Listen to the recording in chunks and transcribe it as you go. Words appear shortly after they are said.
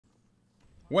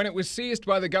When it was seized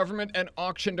by the government and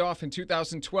auctioned off in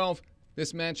 2012,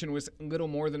 this mansion was little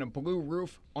more than a blue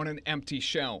roof on an empty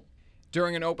shell.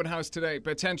 During an open house today,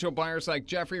 potential buyers like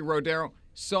Jeffrey Rodero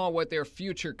saw what their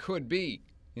future could be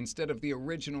instead of the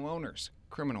original owner's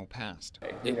criminal past.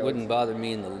 It wouldn't bother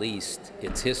me in the least.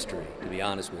 It's history, to be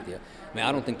honest with you. I mean,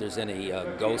 I don't think there's any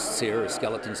ghosts here or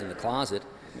skeletons in the closet.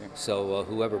 So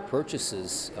whoever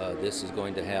purchases this is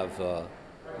going to have a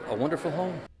wonderful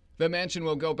home. The mansion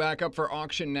will go back up for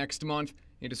auction next month.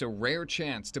 It is a rare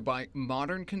chance to buy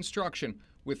modern construction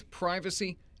with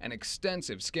privacy and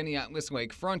extensive Skaneateles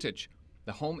Lake frontage.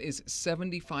 The home is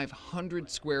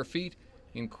 7,500 square feet,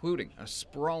 including a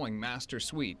sprawling master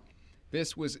suite.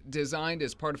 This was designed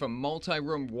as part of a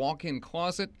multi-room walk-in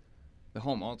closet. The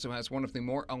home also has one of the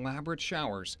more elaborate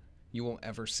showers you will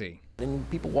ever see. And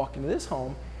people walk into this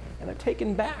home and are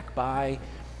taken back by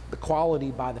the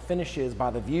quality, by the finishes, by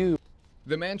the view.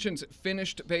 The mansion's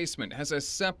finished basement has a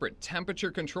separate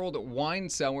temperature-controlled wine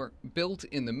cellar built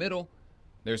in the middle.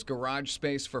 There's garage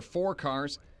space for 4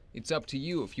 cars. It's up to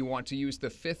you if you want to use the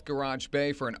 5th garage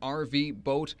bay for an RV,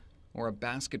 boat, or a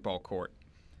basketball court.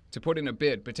 To put in a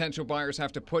bid, potential buyers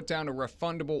have to put down a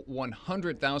refundable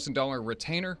 $100,000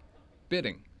 retainer.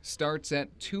 Bidding starts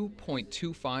at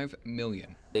 $2.25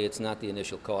 million. It's not the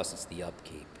initial cost, it's the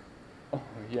upkeep. Oh,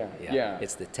 yeah.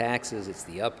 It's the taxes, it's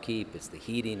the upkeep, it's the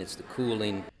heating, it's the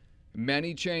cooling.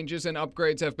 Many changes and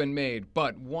upgrades have been made,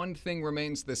 but one thing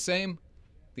remains the same: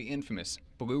 the infamous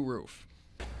blue roof.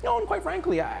 You know, and quite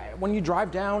frankly, when you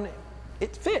drive down,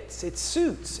 it fits, it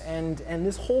suits, and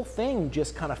this whole thing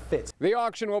just kind of fits. The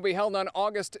auction will be held on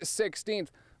August 16th.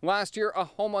 Last year, a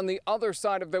home on the other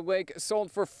side of the lake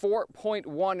sold for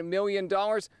 $4.1 million,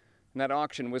 and that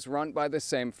auction was run by the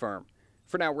same firm.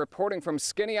 For now, reporting from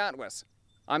Skaneateles,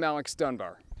 I'm Alex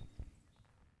Dunbar.